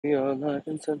We are live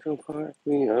in Central Park.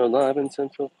 We are live in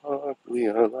Central Park. We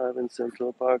are live in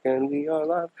Central Park, and we are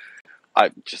live.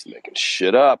 I'm just making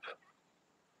shit up.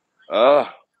 Uh,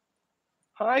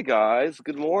 Hi guys.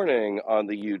 Good morning on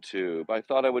the YouTube. I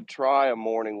thought I would try a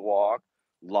morning walk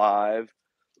live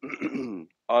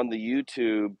on the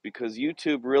YouTube because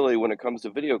YouTube really, when it comes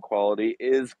to video quality,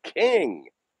 is king.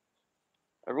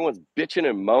 Everyone's bitching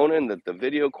and moaning that the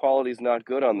video quality is not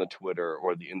good on the Twitter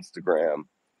or the Instagram.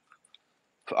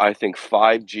 I think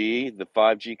 5G, the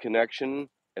 5G connection,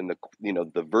 and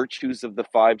the virtues of the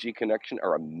 5G connection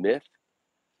are a myth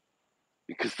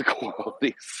because the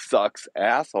quality sucks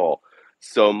asshole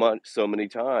so many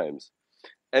times.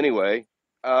 Anyway,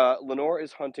 Lenore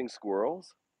is hunting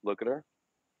squirrels. Look at her.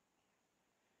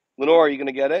 Lenore, are you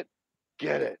gonna get it?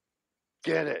 Get it.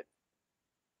 Get it.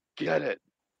 Get it.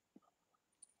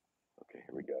 Okay,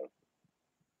 here we go.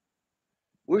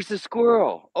 Where's the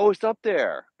squirrel? Oh, it's up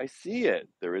there. I see it.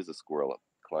 There is a squirrel up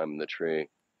climbing the tree.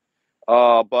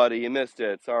 Oh, buddy, you missed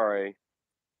it. Sorry.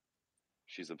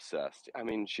 She's obsessed. I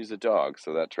mean, she's a dog,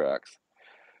 so that tracks.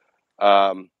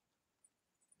 Um,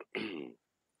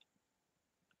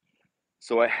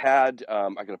 so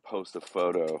I'm going to post a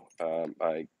photo.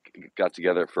 I got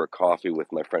together for a coffee with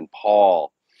my friend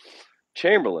Paul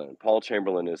Chamberlain. Paul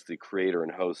Chamberlain is the creator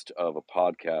and host of a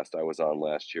podcast I was on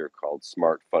last year called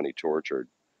Smart, Funny, Tortured.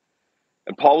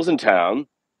 And Paul was in town,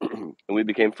 and we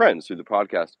became friends through the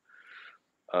podcast.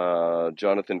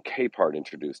 Jonathan Capehart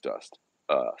introduced us.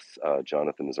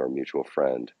 Jonathan is our mutual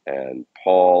friend, and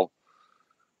Paul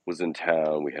was in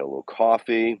town. We had a little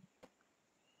coffee,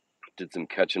 did some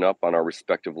catching up on our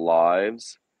respective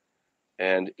lives,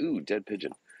 and ooh, dead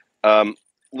pigeon. Um,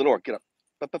 Lenore, get up.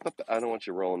 I don't want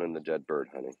you rolling in the dead bird,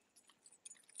 honey.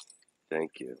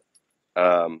 Thank you.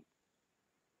 Um,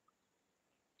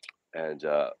 and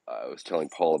I was telling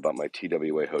Paul about my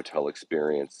TWA hotel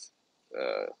experience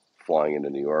flying into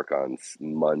New York on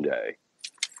Monday.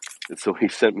 And so he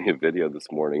sent me a video this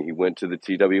morning. He went to the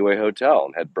TWA hotel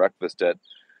and had breakfast at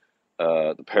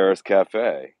the Paris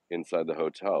Cafe inside the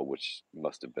hotel, which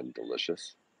must have been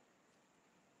delicious.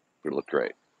 It looked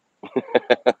great.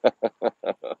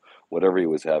 Whatever he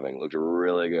was having looked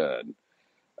really good.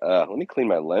 Let me clean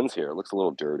my lens here. It looks a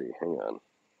little dirty. Hang on.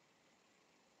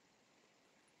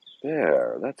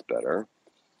 There, that's better.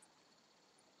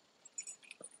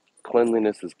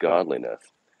 Cleanliness is godliness.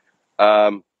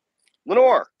 Um,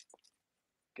 Lenore,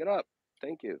 get up.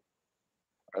 Thank you.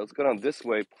 All right, let's go down this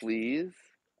way, please.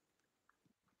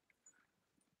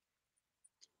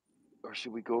 Or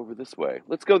should we go over this way?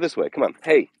 Let's go this way. Come on.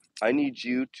 Hey, I need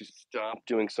you to stop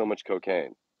doing so much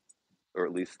cocaine, or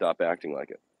at least stop acting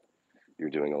like it. You're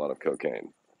doing a lot of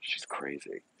cocaine. She's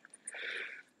crazy.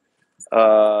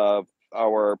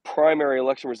 Our primary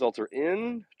election results are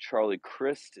in. Charlie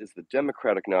Crist is the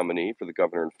Democratic nominee for the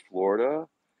governor in Florida.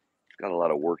 He's got a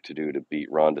lot of work to do to beat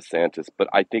Ron DeSantis, but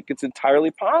I think it's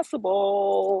entirely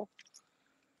possible.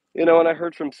 You know, and I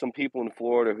heard from some people in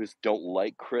Florida who don't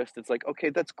like Crist. It's like, okay,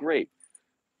 that's great.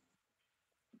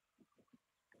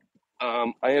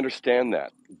 I understand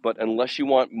that, but unless you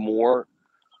want more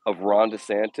of Ron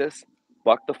DeSantis,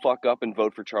 buck the fuck up and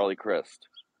vote for Charlie Crist.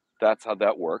 That's how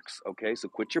that works. Okay, so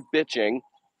quit your bitching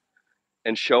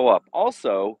and show up.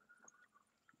 Also,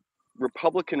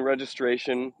 Republican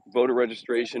registration, voter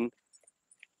registration,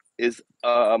 is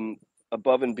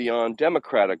above and beyond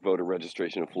Democratic voter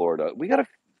registration in Florida.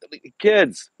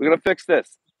 Kids, we gotta fix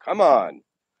this. Come on.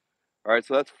 All right,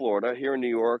 so that's Florida. Here in New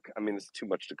York, I mean, it's too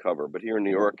much to cover, but here in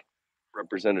New York,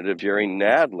 Representative Jerry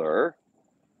Nadler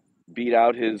beat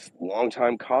out his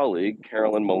longtime colleague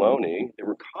Carolyn Maloney. They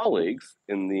were colleagues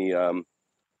in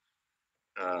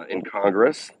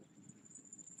Congress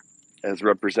as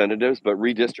representatives, but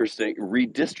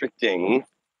redistricting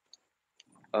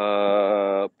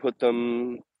put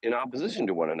them in opposition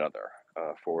to one another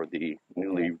for the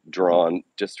newly drawn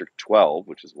District 12,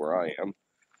 which is where I am.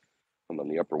 I'm on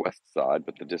the Upper West Side,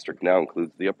 but the district now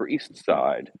includes the Upper East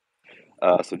Side.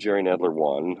 So Jerry Nadler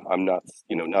won. I'm not,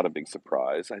 not a big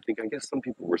surprise. I guess some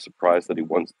people were surprised that he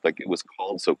won, like it was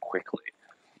called so quickly.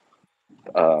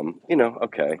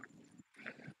 Okay.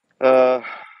 And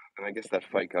I guess that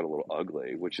fight got a little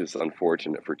ugly, which is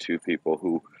unfortunate for two people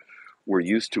who were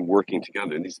used to working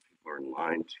together. These people are in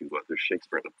line to there's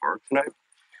Shakespeare in the Park tonight.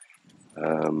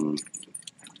 Um,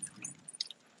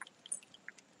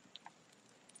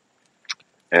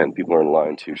 and people are in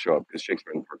line to show up because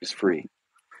Shakespeare in the Park is free.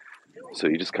 So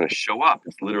you just kind of show up.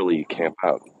 It's literally you camp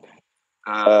out.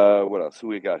 What else? Who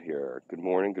we got here? Good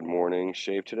morning. Good morning.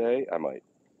 Shave today? I might.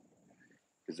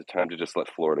 Is it time to just let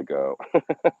Florida go?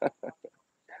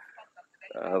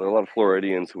 There are a lot of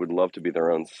Floridians who would love to be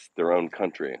their own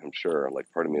country. I'm sure.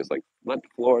 Like part of me is like, let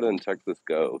Florida and Texas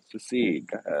go. Secede.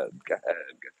 Go ahead. Go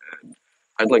ahead.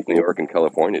 I'd like New York and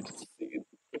California to secede.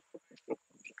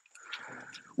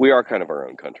 We are kind of our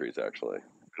own countries, actually.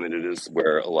 I mean, it is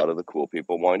where a lot of the cool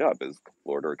people wind up is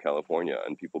Florida or California,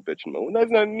 and people bitch and moan. Well,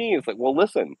 that's not me. It's like, well,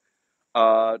 listen.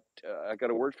 I got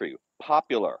a word for you.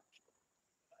 Popular.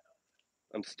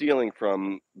 I'm stealing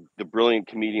from the brilliant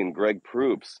comedian Greg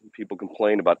Proops. People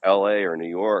complain about L.A. or New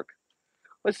York.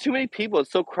 Well, it's too many people.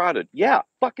 It's so crowded. Yeah,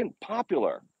 fucking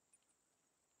popular.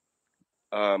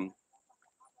 Um,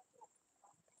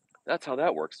 that's how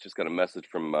that works. Just got a message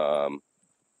from a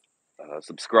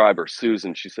subscriber,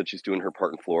 Susan. She said she's doing her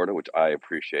part in Florida, which I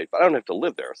appreciate, but I don't have to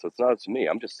live there, so it's not up to me.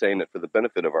 I'm just saying it for the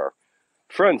benefit of our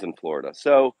friends in Florida.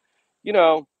 So, you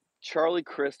know, Charlie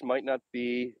Crist might not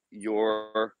be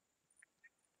your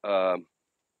um,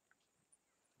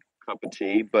 cup of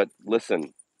tea, but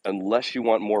listen, unless you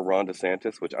want more Ron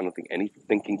DeSantis, which I don't think any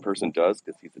thinking person does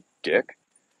because he's a dick,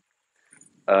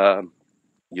 um,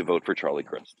 you vote for Charlie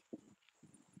Crist.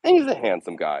 And he's a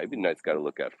handsome guy. He'd be a nice guy to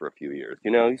look at for a few years.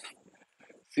 You know,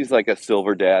 he's like a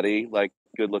silver daddy, like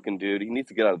good looking dude. He needs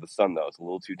to get out of the sun though. It's a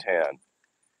little too tan.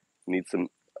 He needs some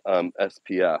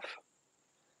SPF.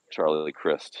 Charlie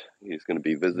Crist. He's going to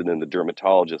be visiting the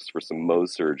dermatologist for some Mohs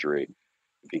surgery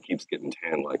if he keeps getting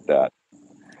tan like that.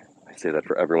 I say that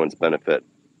for everyone's benefit.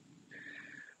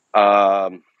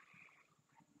 Um,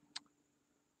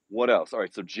 what else? All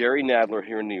right, so Jerry Nadler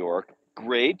here in New York.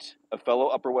 Great, a fellow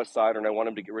Upper West Sider, and I want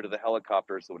him to get rid of the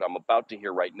helicopters. So what I'm about to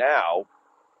hear right now,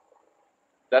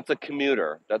 that's a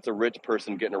commuter. That's a rich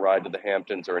person getting a ride to the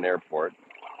Hamptons or an airport.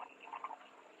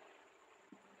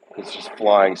 It's just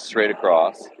flying straight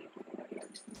across.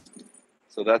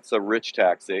 So that's a rich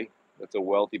taxi. That's a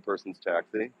wealthy person's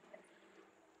taxi.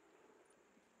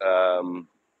 Um,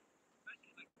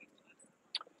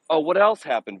 oh, what else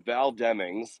happened? Val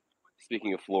Demings,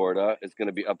 speaking of Florida, is going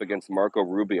to be up against Marco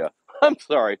Rubio. I'm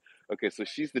sorry. Okay, so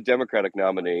she's the Democratic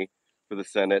nominee for the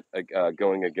Senate,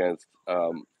 going against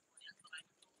uh,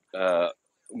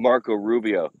 Marco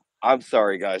Rubio. I'm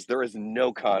sorry, guys. There is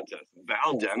no contest.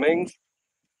 Val Demings,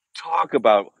 talk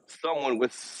about someone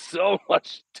with so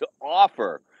much to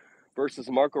offer versus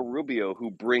Marco Rubio,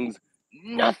 who brings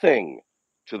nothing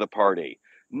to the party.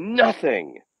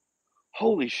 Nothing.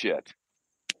 Holy shit.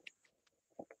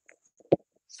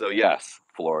 So, yes,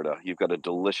 Florida, you've got a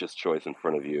delicious choice in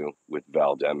front of you with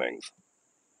Val Demings.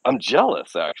 I'm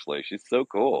jealous, actually. She's so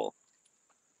cool.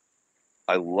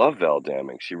 I love Val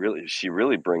Demings. She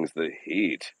really brings the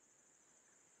heat.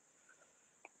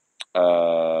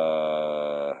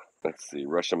 Uh, let's see.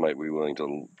 Russia might be willing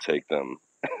to take them.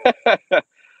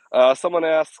 Someone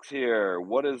asks here,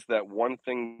 what is that one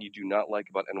thing you do not like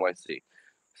about NYC?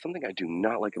 Something I do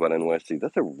not like about NYC.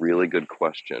 That's a really good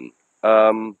question.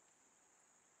 Um,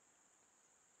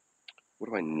 what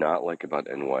do I not like about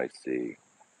NYC?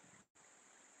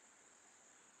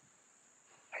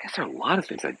 I guess there are a lot of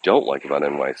things I don't like about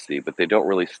NYC, but they don't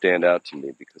really stand out to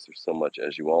me because there's so much,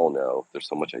 as you all know, there's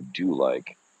so much I do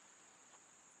like.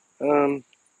 Um,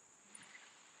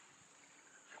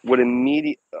 what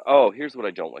immediate? Oh, here's what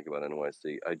I don't like about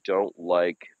NYC. I don't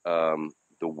like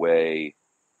the way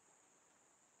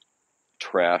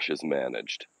trash is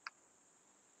managed.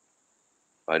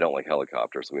 I don't like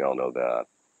helicopters. We all know that.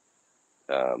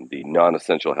 The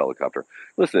non-essential helicopter.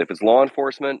 Listen, if it's law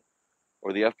enforcement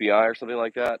or the FBI or something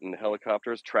like that, and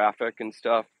helicopters, traffic and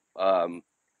stuff, um,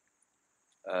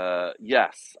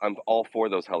 yes, I'm all for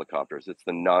those helicopters. It's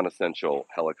the non-essential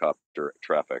helicopter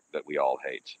traffic that we all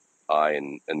hate. I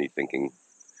and any thinking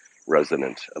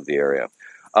resident of the area.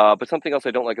 But something else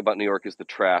I don't like about New York is the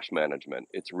trash management.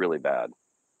 It's really bad.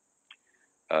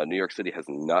 New York City has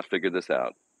not figured this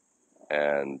out,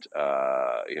 and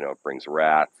it brings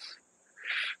rats.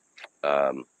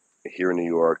 Here in New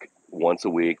York, once a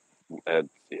week,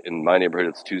 in my neighborhood,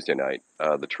 it's Tuesday night.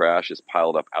 The trash is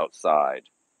piled up outside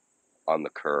on the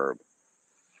curb,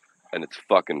 and it's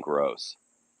fucking gross.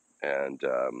 And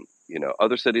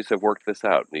other cities have worked this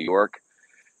out. New York,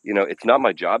 it's not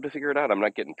my job to figure it out. I'm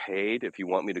not getting paid. If you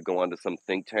want me to go onto some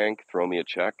think tank, throw me a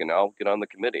check, and I'll get on the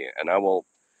committee, and I will,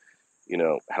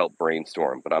 help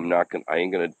brainstorm. But I'm not gonna. I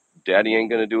ain't gonna. Daddy ain't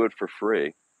gonna do it for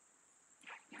free.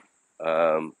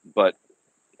 But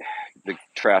the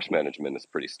trash management is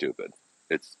pretty stupid.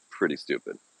 It's pretty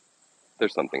stupid.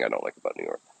 There's something I don't like about New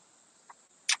York.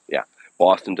 Yeah,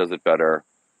 Boston does it better.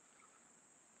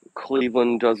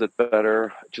 Cleveland does it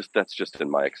better. That's just in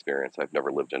my experience. I've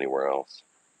never lived anywhere else.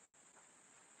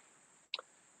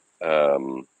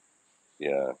 Um,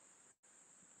 yeah.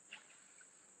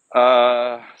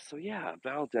 So yeah,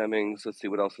 Val Demings. Let's see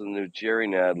what else is new. Jerry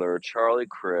Nadler, Charlie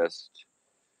Crist.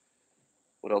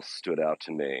 What else stood out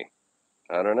to me?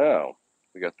 I don't know.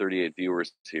 We got 38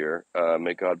 viewers here.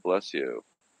 May God bless you.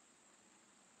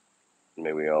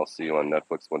 May we all see you on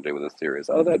Netflix one day with a series.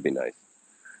 Oh, that'd be nice.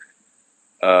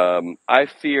 I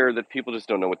fear that people just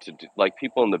don't know what to do. Like,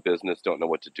 people in the business don't know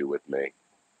what to do with me.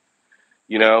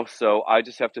 So I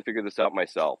just have to figure this out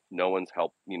myself. No one's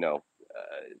helped.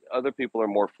 Other people are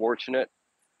more fortunate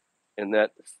in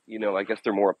that, I guess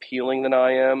they're more appealing than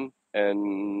I am,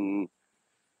 and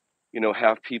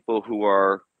have people who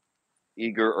are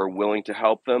eager or willing to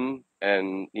help them,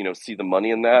 and see the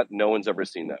money in that. No one's ever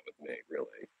seen that with me,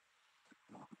 really.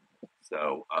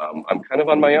 So I'm kind of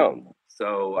on my own.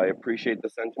 So I appreciate the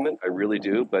sentiment, I really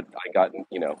do. But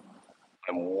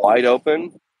I'm wide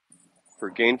open for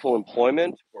gainful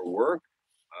employment or work,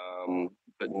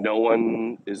 but no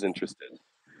one is interested.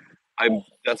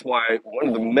 That's why one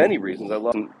of the many reasons I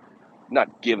love him,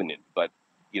 not giving it, but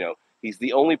he's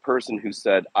the only person who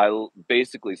said,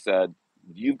 basically said,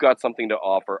 you've got something to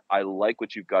offer. I like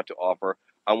what you've got to offer.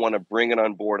 I want to bring it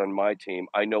on board on my team.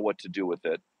 I know what to do with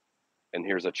it, and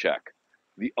here's a check.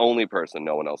 The only person,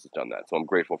 no one else has done that. So I'm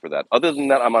grateful for that. Other than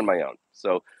that, I'm on my own.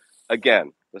 So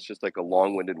again, that's just like a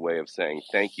long-winded way of saying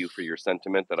thank you for your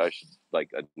sentiment that I should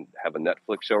have a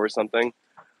Netflix show or something.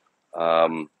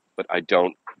 But I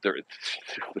don't. There's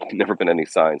never been any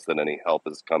signs that any help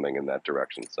is coming in that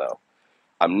direction. So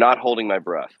I'm not holding my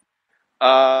breath.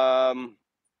 Um,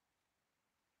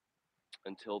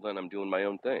 until then, I'm doing my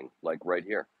own thing, like right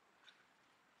here.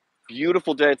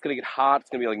 Beautiful day. It's gonna get hot. It's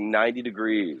gonna be like 90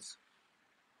 degrees.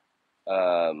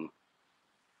 Um,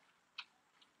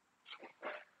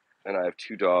 and I have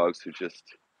two dogs who just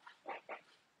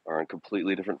are on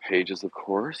completely different pages, of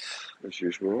course, as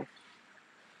usual.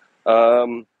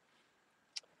 Um,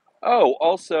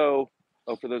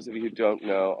 for those of you who don't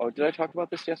know, did I talk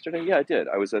about this yesterday? Yeah, I did.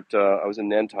 I was in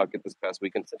Nantucket this past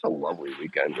weekend. Such a lovely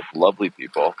weekend with lovely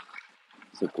people.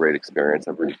 It's a great experience.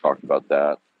 I've already talked about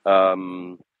that.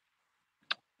 Um,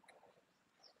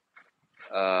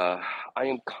 I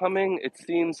am coming. It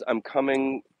seems I'm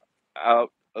coming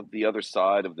out of the other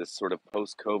side of this sort of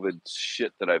post-COVID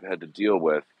shit that I've had to deal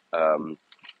with.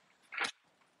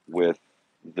 With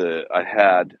I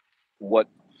had what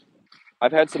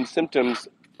I've had some symptoms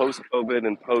post COVID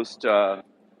and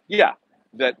yeah,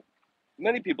 that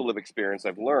many people have experienced.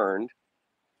 I've learned.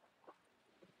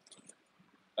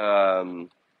 I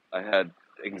had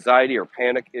anxiety or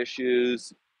panic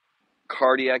issues,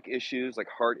 cardiac issues, like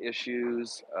heart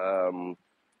issues,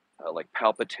 like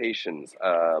palpitations,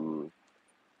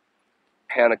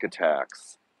 panic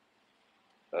attacks.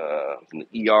 In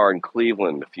the ER in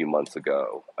Cleveland a few months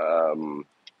ago.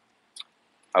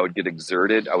 I would get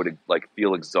exerted. I would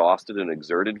feel exhausted and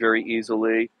exerted very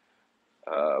easily.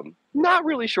 Not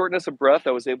really shortness of breath.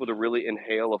 I was able to really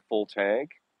inhale a full tank.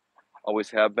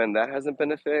 Always have been. That hasn't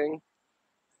been a thing.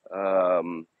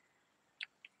 Um,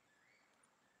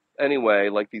 anyway,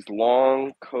 like these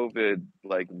long COVID,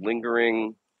 like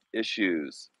lingering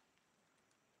issues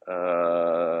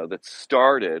that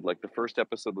started, like the first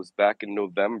episode was back in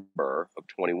November of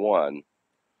 21,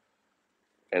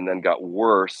 and then got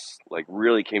worse, like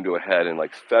really came to a head in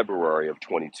like February of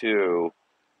 22,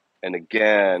 and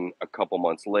again a couple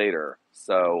months later.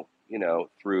 So,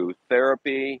 through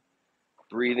therapy,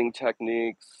 breathing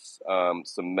techniques,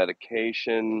 some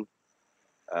medication,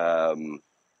 um,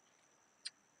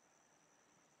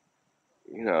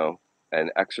 you know,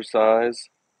 and exercise,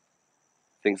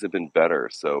 things have been better.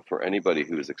 So for anybody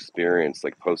who's experienced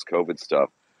like post-COVID stuff,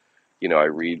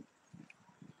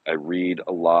 I read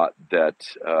a lot that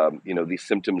these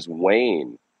symptoms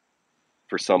wane.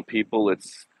 For some people,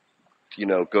 it's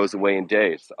goes away in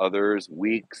days. Others,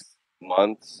 weeks,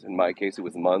 months. In my case, it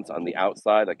was months. On the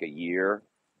outside, like a year.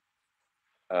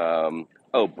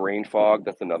 Brain fog.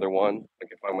 That's another one.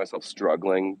 Like, I find myself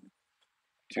struggling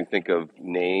to think of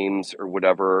names or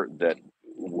whatever that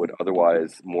would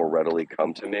otherwise more readily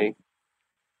come to me.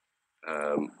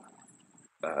 Um,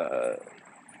 uh,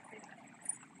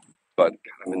 but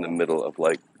I'm in the middle of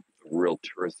like a real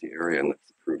touristy area, and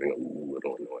that's proving a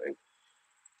little annoying.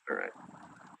 All right.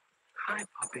 Hi,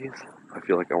 puppies. I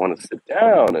feel like I want to sit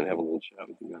down and have a little chat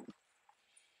with you guys.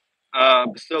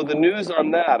 So the news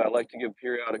on that, I like to give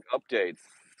periodic updates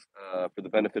for the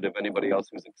benefit of anybody else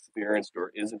who's experienced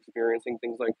or is experiencing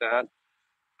things like that.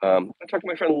 I talked to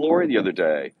my friend Lori the other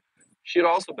day. She had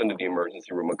also been to the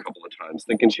emergency room a couple of times,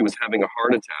 thinking she was having a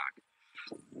heart attack.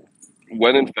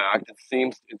 When in fact, it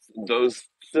seems those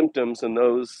symptoms and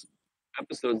those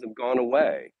episodes have gone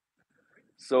away.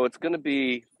 So it's going to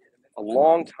be a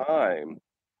long time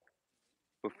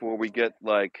before we get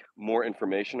like more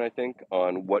information, I think,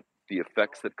 on what the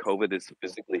effects that COVID is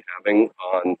physically having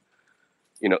on,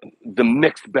 the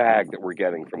mixed bag that we're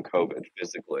getting from COVID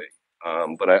physically.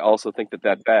 But I also think that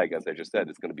that bag, as I just said,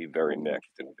 is going to be very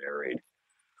mixed and varied.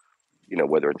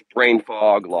 Whether it's brain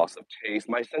fog, loss of taste.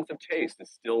 My sense of taste is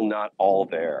still not all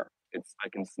there. I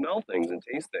can smell things and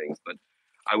taste things, but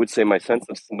I would say my sense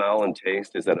of smell and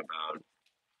taste is at about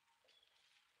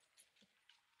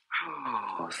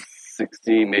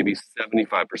 60, maybe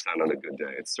 75% on a good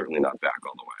day. It's certainly not back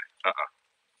all the way.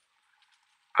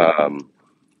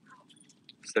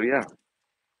 So yeah,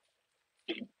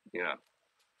 yeah.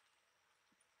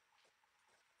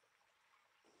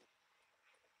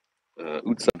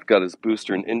 Utsav got his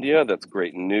booster in India. That's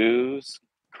great news.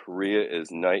 Korea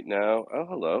is night now. Oh,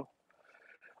 hello.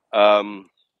 Um,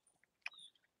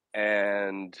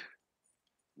 and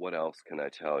what else can I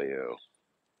tell you?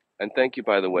 And thank you,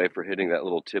 by the way, for hitting that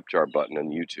little tip jar button on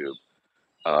YouTube.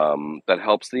 That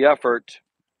helps the effort,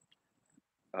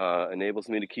 enables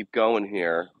me to keep going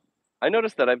here. I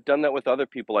noticed that I've done that with other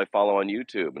people I follow on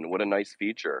YouTube, and what a nice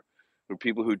feature. For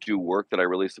people who do work that I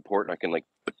really support, and I can like,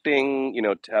 ding,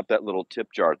 tap that little tip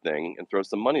jar thing and throw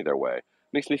some money their way.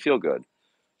 Makes me feel good.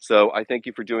 So I thank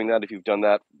you for doing that if you've done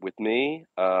that with me,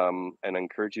 and I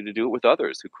encourage you to do it with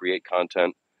others who create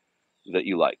content that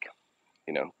you like,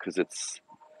 because it's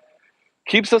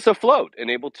keeps us afloat and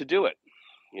able to do it.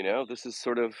 This is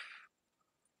sort of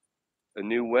a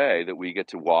new way that we get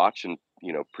to watch and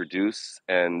produce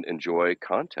and enjoy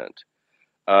content.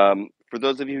 For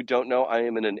those of you who don't know, I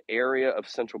am in an area of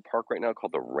Central Park right now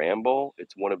called the Ramble.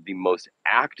 It's one of the most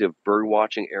active bird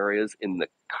watching areas in the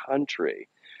country.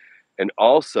 And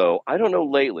also, I don't know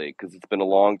lately because it's been a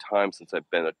long time since I've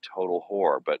been a total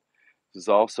whore, but this is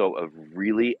also a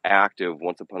really active,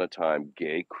 once upon a time,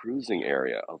 gay cruising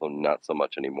area, although not so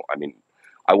much anymore. I mean,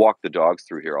 I walk the dogs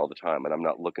through here all the time, and I'm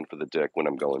not looking for the dick when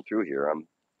I'm going through here. I'm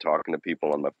talking to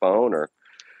people on my phone or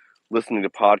listening to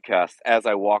podcasts as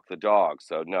I walk the dog.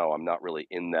 So, no, I'm not really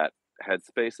in that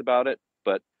headspace about it.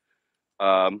 But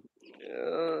um,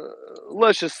 uh,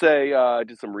 let's just say I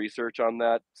did some research on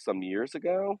that some years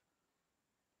ago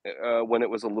when it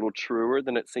was a little truer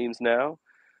than it seems now.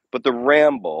 But the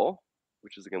Ramble,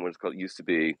 which is again what it's called, used to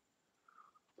be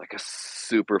like a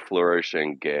super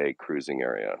flourishing gay cruising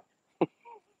area.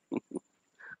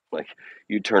 Like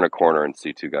you turn a corner and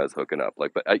see two guys hooking up,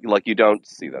 like but like you don't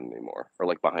see them anymore, or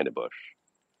like behind a bush,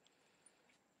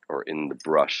 or in the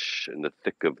brush, in the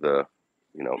thick of the,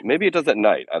 maybe it does at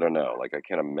night. I don't know. Like I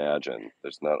can't imagine.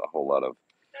 There's not a whole lot of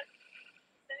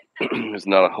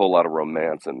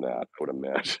romance in that. I would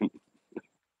imagine.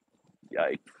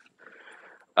 Yikes.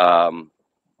 Um,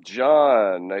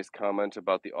 John, nice comment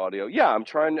about the audio. Yeah, I'm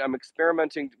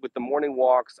experimenting with the morning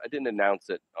walks. I didn't announce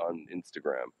it on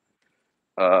Instagram.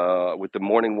 With the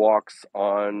morning walks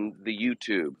on the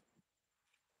YouTube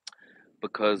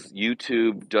because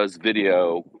YouTube does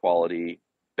video quality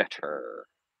better.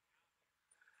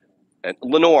 And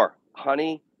Lenore,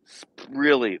 honey,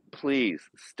 really, please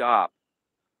stop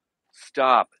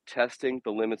testing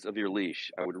the limits of your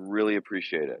leash. I would really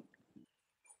appreciate it.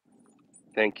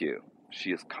 Thank you.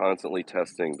 She is constantly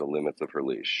testing the limits of her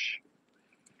leash.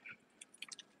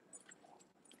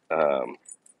 Um,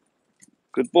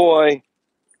 Good boy.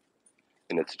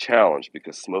 And it's a challenge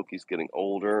because Smokey's getting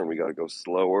older and we got to go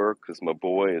slower because my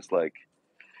boy is like,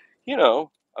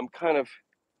 I'm kind of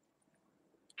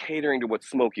catering to what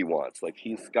Smokey wants. Like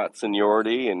he's got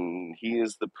seniority and he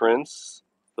is the prince,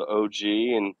 the OG,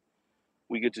 and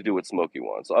we get to do what Smokey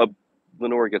wants.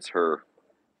 Lenore gets her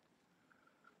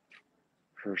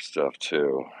stuff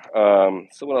too.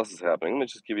 So what else is happening? Let me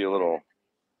just give you a little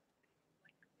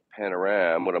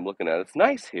panorama. What I'm looking at. It's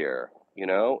nice here.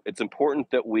 It's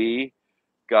important that we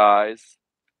guys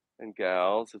and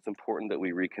gals, it's important that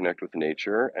we reconnect with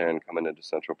nature, and coming into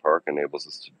Central Park enables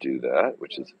us to do that,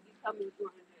 which is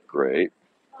great.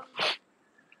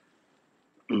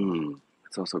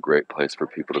 It's also a great place for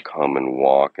people to come and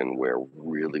walk and wear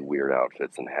really weird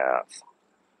outfits and hats.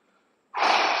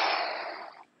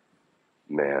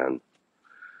 Man,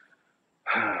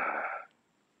 I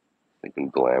think when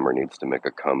glamour needs to make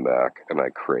a comeback. Am I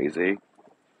crazy?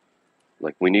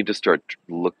 Like we need to start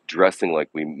dressing like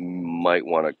we might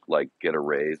want to like get a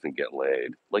raise and get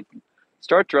laid. Like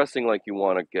start dressing like you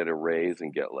want to get a raise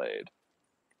and get laid.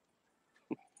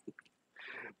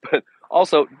 But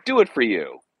also do it for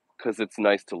you because it's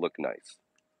nice to look nice.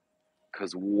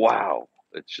 Because wow,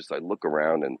 it's just I look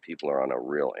around and people are on a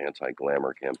real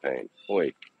anti-glamour campaign.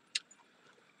 Boy,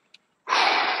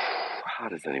 how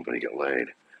does anybody get laid?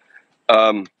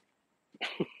 Um,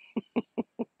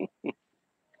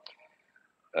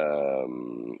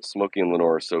 Smokey and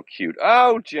Lenore are so cute.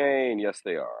 Oh, Jane. Yes,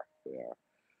 they are. They are.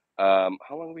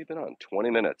 How long have we been on? 20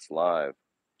 minutes live.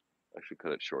 I should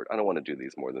cut it short. I don't want to do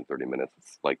these more than 30 minutes.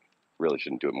 It's like, really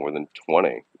shouldn't do it more than 20.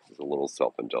 This is a little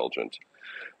self-indulgent.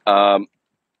 Um,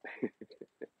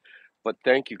 but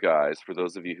thank you guys for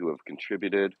those of you who have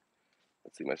contributed.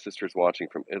 Let's see, my sister's watching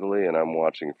from Italy and I'm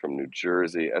watching from New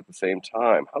Jersey at the same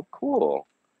time. How cool.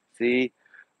 See,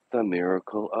 the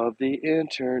miracle of the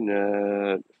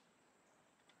internet.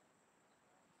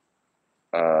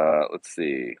 Let's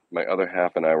see. My other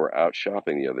half and I were out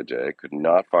shopping the other day. Could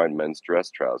not find men's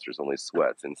dress trousers, only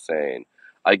sweats. Insane.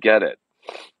 I get it.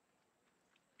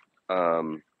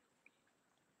 Um,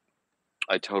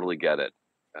 I totally get it.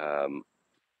 Um,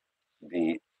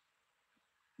 the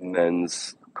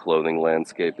men's clothing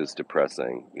landscape is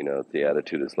depressing. You know, the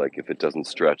attitude is like, if it doesn't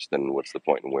stretch, then what's the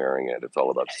point in wearing it? It's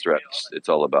all about stretch. It's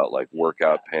all about like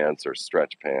workout pants or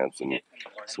stretch pants and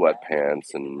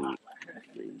sweatpants and,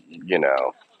 you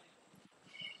know,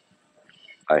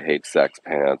 I hate sex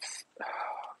pants.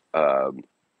 Um,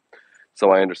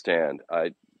 so I understand.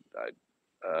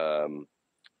 Um,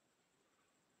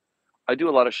 I do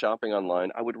a lot of shopping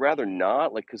online. I would rather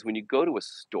not, like, because when you go to a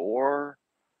store,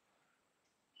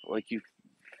 like you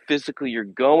physically you're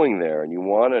going there and you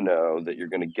want to know that you're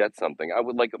going to get something. I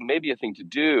would like maybe a thing to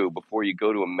do before you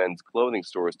go to a men's clothing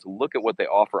store is to look at what they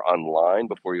offer online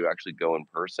before you actually go in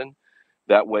person.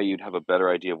 That way you'd have a better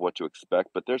idea of what to expect.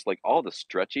 But there's like all the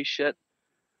stretchy shit,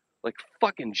 like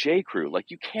fucking J. Crew. Like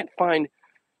you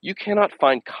cannot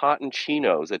find cotton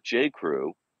chinos at J.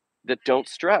 Crew that don't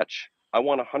stretch. I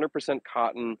want 100%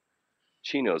 cotton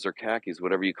chinos or khakis,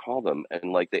 whatever you call them,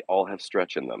 and like they all have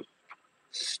stretch in them.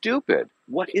 Stupid.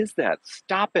 What is that?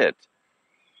 Stop it.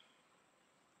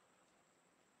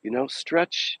 You know,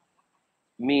 stretch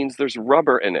means there's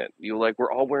rubber in it. You like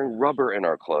we're all wearing rubber in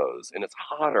our clothes and it's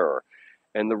hotter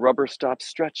and the rubber stops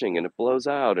stretching and it blows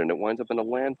out and it winds up in a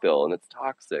landfill and it's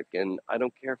toxic and I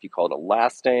don't care if you call it a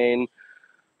elastane,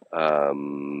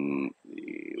 um,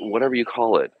 whatever you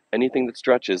call it. Anything that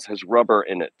stretches has rubber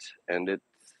in it and it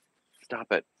stop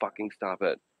it. Fucking stop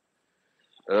it.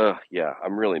 Ugh, yeah,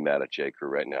 I'm really mad at J. Crew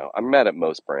right now. I'm mad at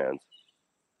most brands.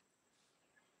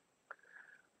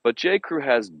 But J. Crew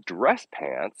has dress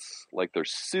pants, like they're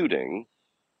suiting,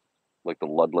 like the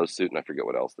Ludlow suit, and I forget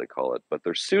what else they call it, but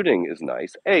their suiting is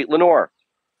nice. Hey, Lenore,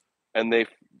 and they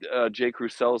J. Crew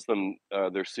sells them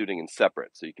their suiting in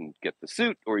separate, so you can get the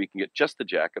suit, or you can get just the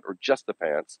jacket, or just the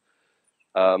pants.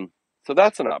 So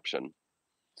that's an option.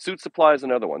 Suit Supply is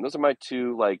another one. Those are my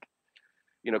two, like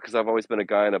because I've always been a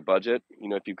guy on a budget.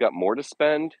 If you've got more to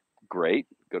spend, great,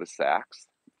 go to Saks,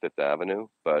 Fifth Avenue.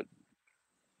 But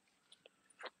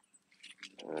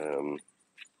um,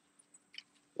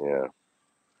 yeah,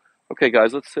 okay,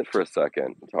 guys, let's sit for a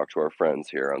second and talk to our friends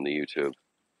here on the YouTube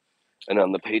and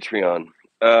on the Patreon.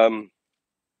 Um,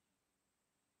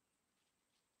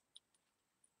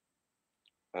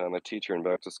 I'm a teacher and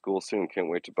back to school soon. Can't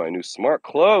wait to buy new smart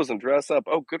clothes and dress up.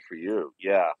 Oh, good for you.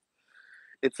 Yeah.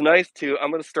 It's nice to. I'm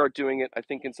going to start doing it, I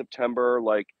think, in September.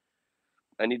 Like,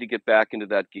 I need to get back into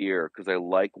that gear because I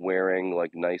like wearing,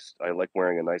 like, nice. I like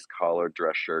wearing a nice collared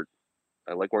dress shirt.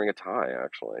 I like wearing a tie,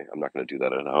 actually. I'm not going to do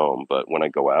that at home, but when I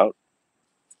go out,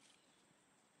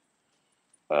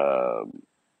 um,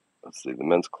 let's see. The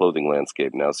men's clothing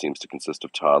landscape now seems to consist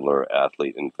of toddler,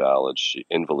 athlete, invalid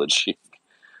chic.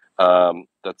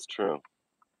 That's true.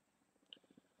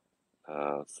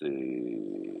 Let's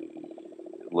see.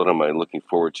 What am I looking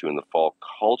forward to in the fall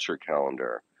culture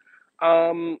calendar?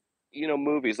 Um,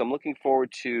 movies. I'm looking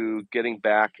forward to getting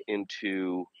back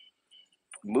into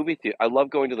movie theater. I love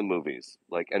going to the movies,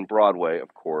 like and Broadway,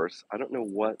 of course. I don't know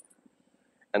what,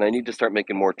 and I need to start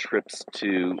making more trips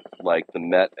to like the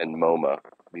Met and MoMA,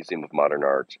 Museum of Modern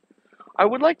Art. I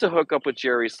would like to hook up with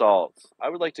Jerry Saltz. I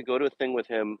would like to go to a thing with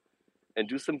him and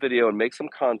do some video and make some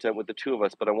content with the two of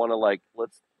us. But I want to like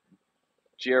let's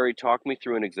Jerry talk me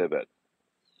through an exhibit.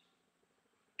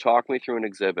 Talk me through an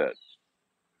exhibit.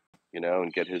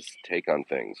 And get his take on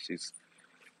things.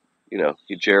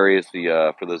 Jerry is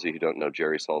for those of you who don't know,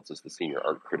 Jerry Saltz is the senior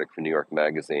art critic for New York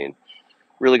Magazine.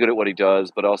 Really good at what he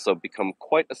does, but also become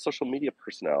quite a social media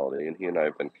personality, and he and I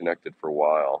have been connected for a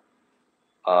while.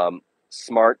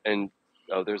 Smart and,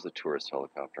 oh, there's a tourist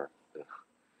helicopter. Ugh.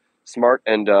 Smart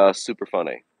and super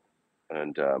funny.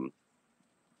 And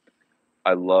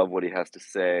I love what he has to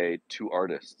say to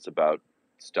artists about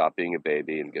stop being a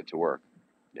baby and get to work.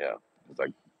 Yeah, because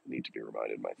I need to be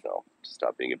reminded myself to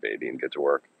stop being a baby and get to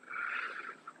work.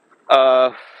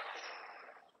 Uh,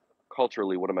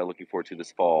 Culturally, what am I looking forward to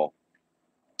this fall?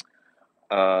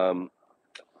 Um,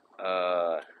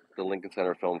 the Lincoln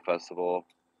Center Film Festival.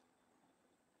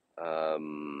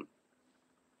 Um,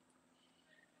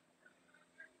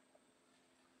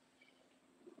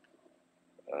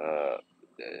 uh,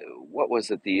 what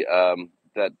was it?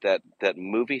 That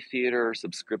movie theater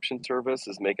subscription service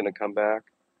is making a comeback.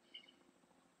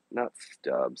 Not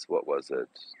Stubs. What was it?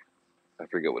 I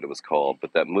forget what it was called,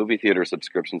 but that movie theater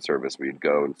subscription service where you'd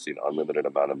go and see an unlimited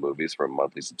amount of movies for a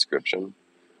monthly subscription.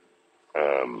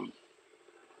 Um,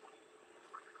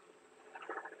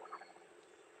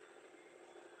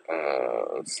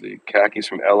 let's see. Khakis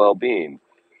from LL Bean.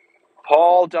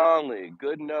 Paul Donnelly,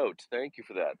 good note. Thank you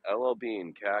for that. LL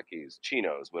Bean, khakis,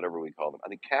 chinos, whatever we call them. I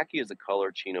think khaki is a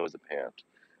color, chino is a pant.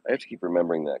 I have to keep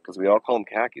remembering that because we all call them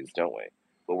khakis, don't we?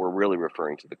 But we're really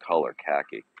referring to the color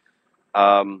khaki.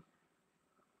 Um,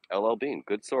 LL Bean,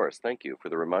 good source. Thank you for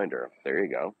the reminder. There you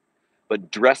go.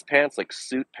 But dress pants, like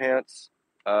suit pants,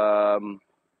 J.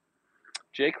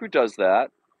 Crew does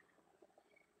that.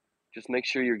 Just make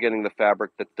sure you're getting the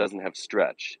fabric that doesn't have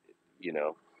stretch. You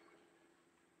know,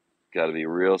 got to be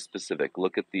real specific.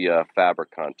 Look at the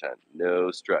fabric content.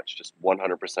 No stretch, just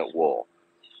 100% wool,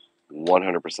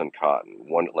 100% cotton.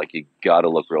 Like you got to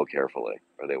look real carefully,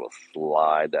 or they will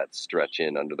slide that stretch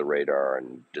in under the radar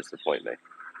and disappoint me.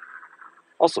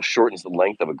 Also shortens the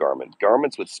length of a garment.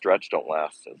 Garments with stretch don't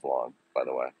last as long, by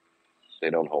the way. They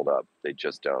don't hold up. They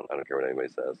just don't. I don't care what anybody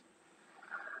says.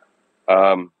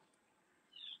 Um,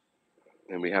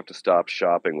 and we have to stop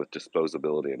shopping with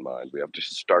disposability in mind. We have to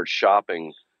start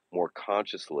shopping more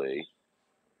consciously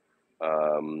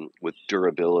with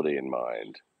durability in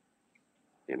mind.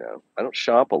 You know, I don't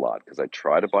shop a lot because I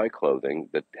try to buy clothing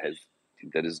that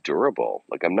is durable.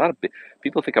 Like I'm not a big,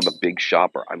 people think I'm a big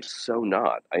shopper. I'm so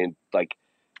not. I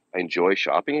enjoy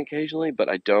shopping occasionally, but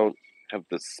I don't have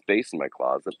the space in my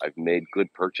closet. I've made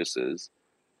good purchases,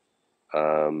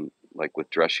 like with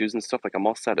dress shoes and stuff. Like I'm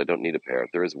all set. I don't need a pair.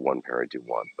 There is one pair I do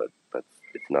want, but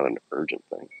it's not an urgent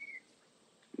thing.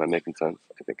 Am I making sense?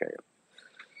 I think I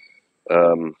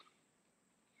am.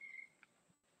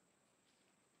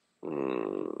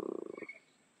 Mm,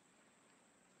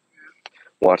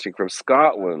 Watching from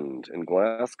Scotland in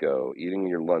Glasgow, eating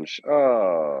your lunch.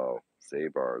 Oh, say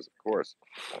bars, of course.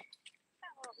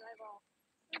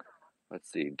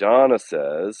 Let's see. Donna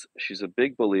says she's a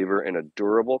big believer in a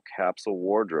durable capsule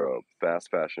wardrobe.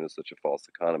 Fast fashion is such a false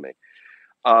economy.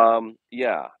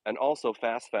 Yeah, and also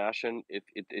fast fashion,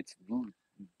 it's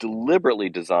deliberately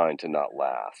designed to not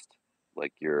last,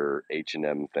 like your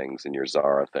H&M things and your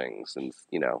Zara things, and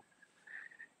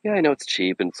yeah, I know it's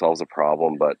cheap and solves a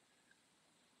problem, but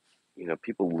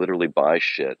people literally buy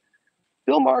shit.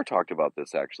 Bill Maher talked about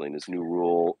this actually in his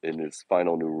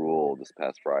final new rule this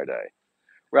past Friday,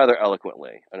 rather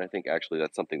eloquently, and I think actually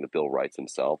that's something that Bill writes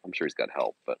himself. I'm sure he's got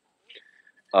help, but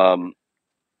um,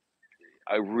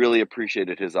 I really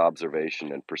appreciated his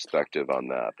observation and perspective on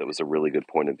that. That was a really good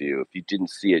point of view. If you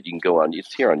didn't see it, you can go on.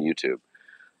 It's here on YouTube.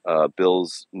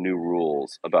 Bill's new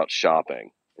rules about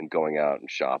shopping and going out and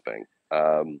shopping.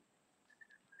 Um,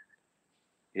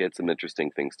 he had some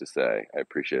interesting things to say. I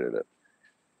appreciated it.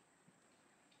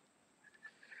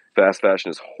 Fast fashion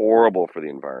is horrible for the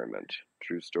environment.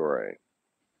 True story.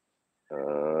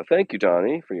 Thank you,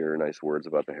 Donnie, for your nice words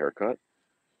about the haircut.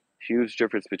 Huge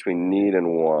difference between need and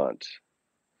want.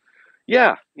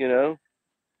 Yeah,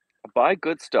 buy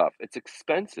good stuff. It's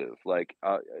expensive. Like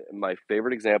my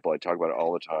favorite example, I talk about it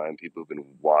all the time. People who've been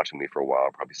watching me for a while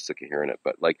are probably sick of hearing it,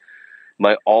 but like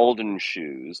my Alden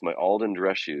shoes, my Alden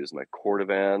dress shoes, my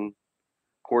Cordovan.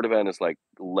 Cordovan is like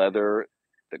leather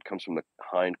that comes from the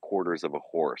hind quarters of a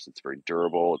horse. It's very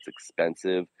durable. It's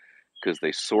expensive because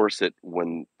they source it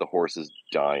when the horse is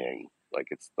dying. Like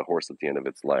it's the horse at the end of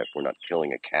its life. We're not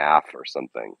killing a calf or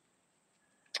something.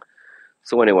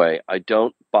 So anyway, I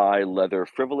don't buy leather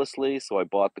frivolously, so I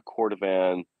bought the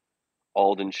Cordovan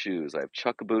Alden shoes. I have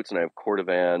Chukka boots and I have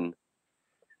Cordovan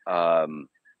um,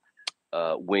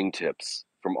 wingtips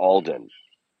from Alden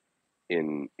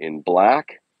in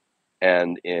black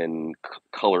and in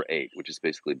color 8, which is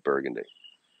basically burgundy.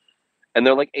 And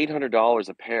they're like $800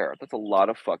 a pair. That's a lot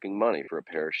of fucking money for a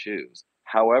pair of shoes.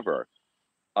 However,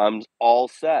 I'm all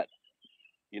set.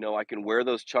 I can wear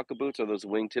those Chukka boots or those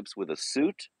wingtips with a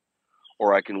suit,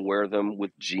 or I can wear them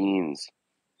with jeans.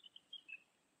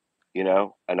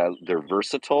 They're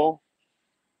versatile.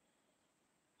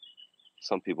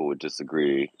 Some people would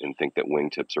disagree and think that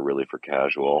wingtips are really for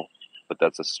casual, but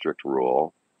that's a strict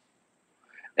rule.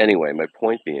 Anyway, my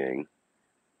point being,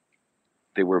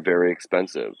 they were very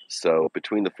expensive. So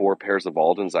between the 4 pairs of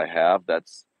Aldens I have,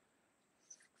 that's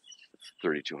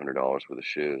 $3,200 worth of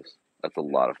shoes. That's a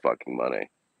lot of fucking money.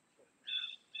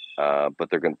 But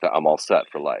I'm all set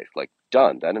for life. Like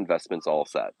done. That investment's all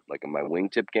set. Like in my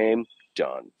wingtip game,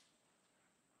 done.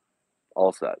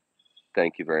 All set.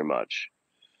 Thank you very much.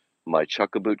 My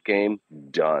Chuck-a-Boot game,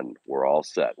 done. We're all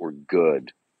set. We're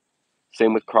good.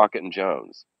 Same with Crockett and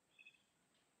Jones.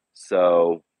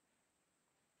 So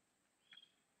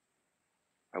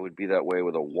I would be that way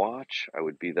with a watch. I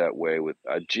would be that way with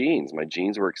jeans. My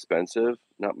jeans were expensive.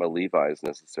 Not my Levi's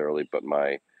necessarily, but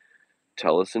my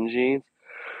Tellison jeans.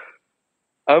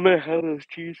 I'm gonna have those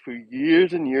jeans for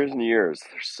years and years and years.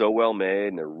 They're so well made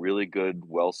and they're really good,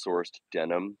 well-sourced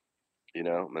denim. You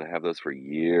know, I'm gonna have those for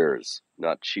years,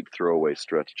 not cheap throwaway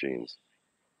stretch jeans.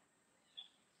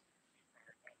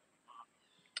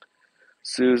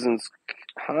 Susan's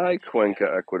hi,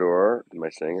 Cuenca, Ecuador. Am I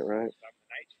saying it right?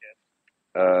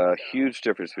 Huge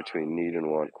difference between need and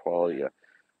want quality. Yeah.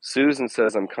 Susan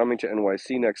says, I'm coming to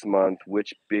NYC next month.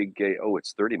 Which big gay? Oh,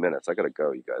 it's 30 minutes. I gotta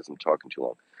go, you guys. I'm talking too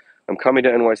long. I'm coming to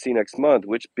NYC next month.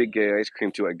 Which big gay ice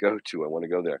cream do I go to? I want to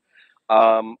go there.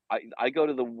 I go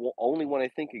to the only one I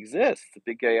think exists, the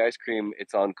Big Gay Ice Cream.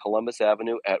 It's on Columbus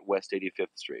Avenue at West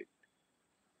 85th Street.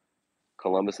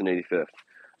 Columbus and 85th.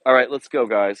 All right, let's go,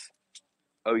 guys.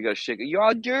 Oh, you gotta shake it. You're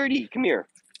all dirty. Come here.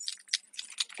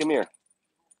 Come here.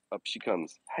 Up she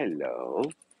comes. Hello.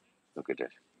 Look at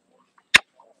this.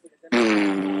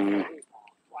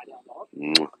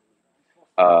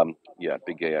 Yeah,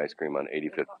 Big Gay Ice Cream on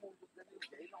 85th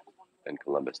and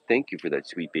Columbus. Thank you for that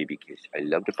sweet baby kiss. I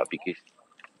love the puppy kiss.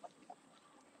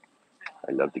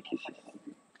 I love the kisses.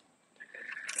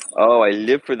 Oh, I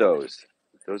live for those.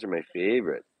 Those are my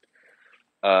favorite.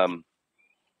 Um,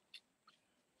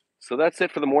 so that's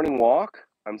it for the morning walk.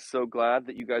 I'm so glad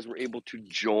that you guys were able to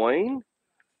join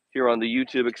here on the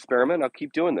YouTube experiment. I'll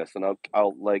keep doing this, and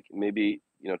I'll like maybe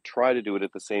try to do it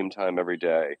at the same time every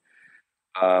day.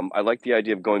 I like the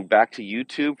idea of going back to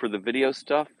YouTube for the video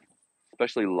stuff,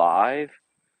 especially live,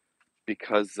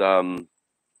 because you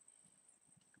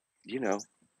know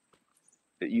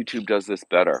that YouTube does this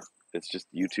better. It's just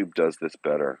YouTube does this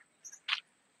better.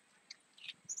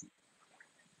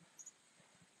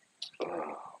 Ugh.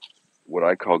 What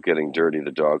I call getting dirty,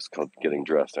 the dog's called getting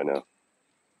dressed. I know.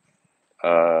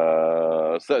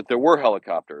 So there were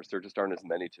helicopters. There just aren't as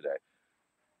many today.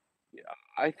 Yeah,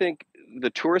 I think the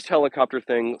tourist helicopter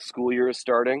thing. School year is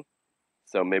starting,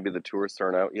 so maybe the tourists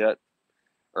aren't out yet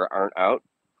or aren't out.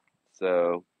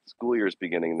 So school year is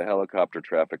beginning. The helicopter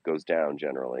traffic goes down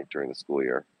generally during the school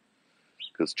year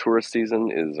because tourist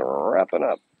season is wrapping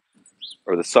up,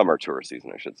 or the summer tourist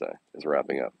season, I should say, is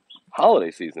wrapping up.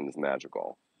 Holiday season is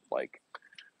magical. Like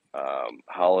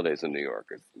holidays in New York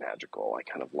is magical. I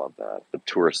kind of love that. The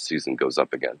tourist season goes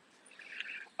up again.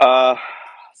 Uh,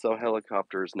 so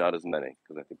helicopters, not as many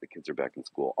because I think the kids are back in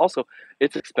school. Also,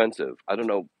 it's expensive. I don't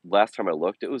know. Last time I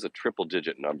looked, it was a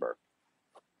triple-digit number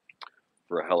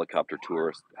for a helicopter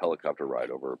tourist helicopter ride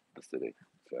over the city.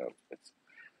 So it's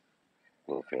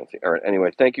a little fancy. All right.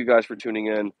 Anyway, thank you guys for tuning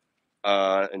in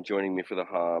and joining me for the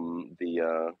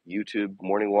YouTube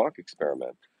morning walk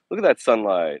experiment. Look at that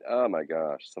sunlight. Oh my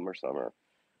gosh, summer, summer.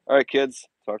 All right, kids.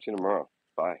 Talk to you tomorrow.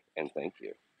 Bye, and thank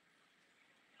you.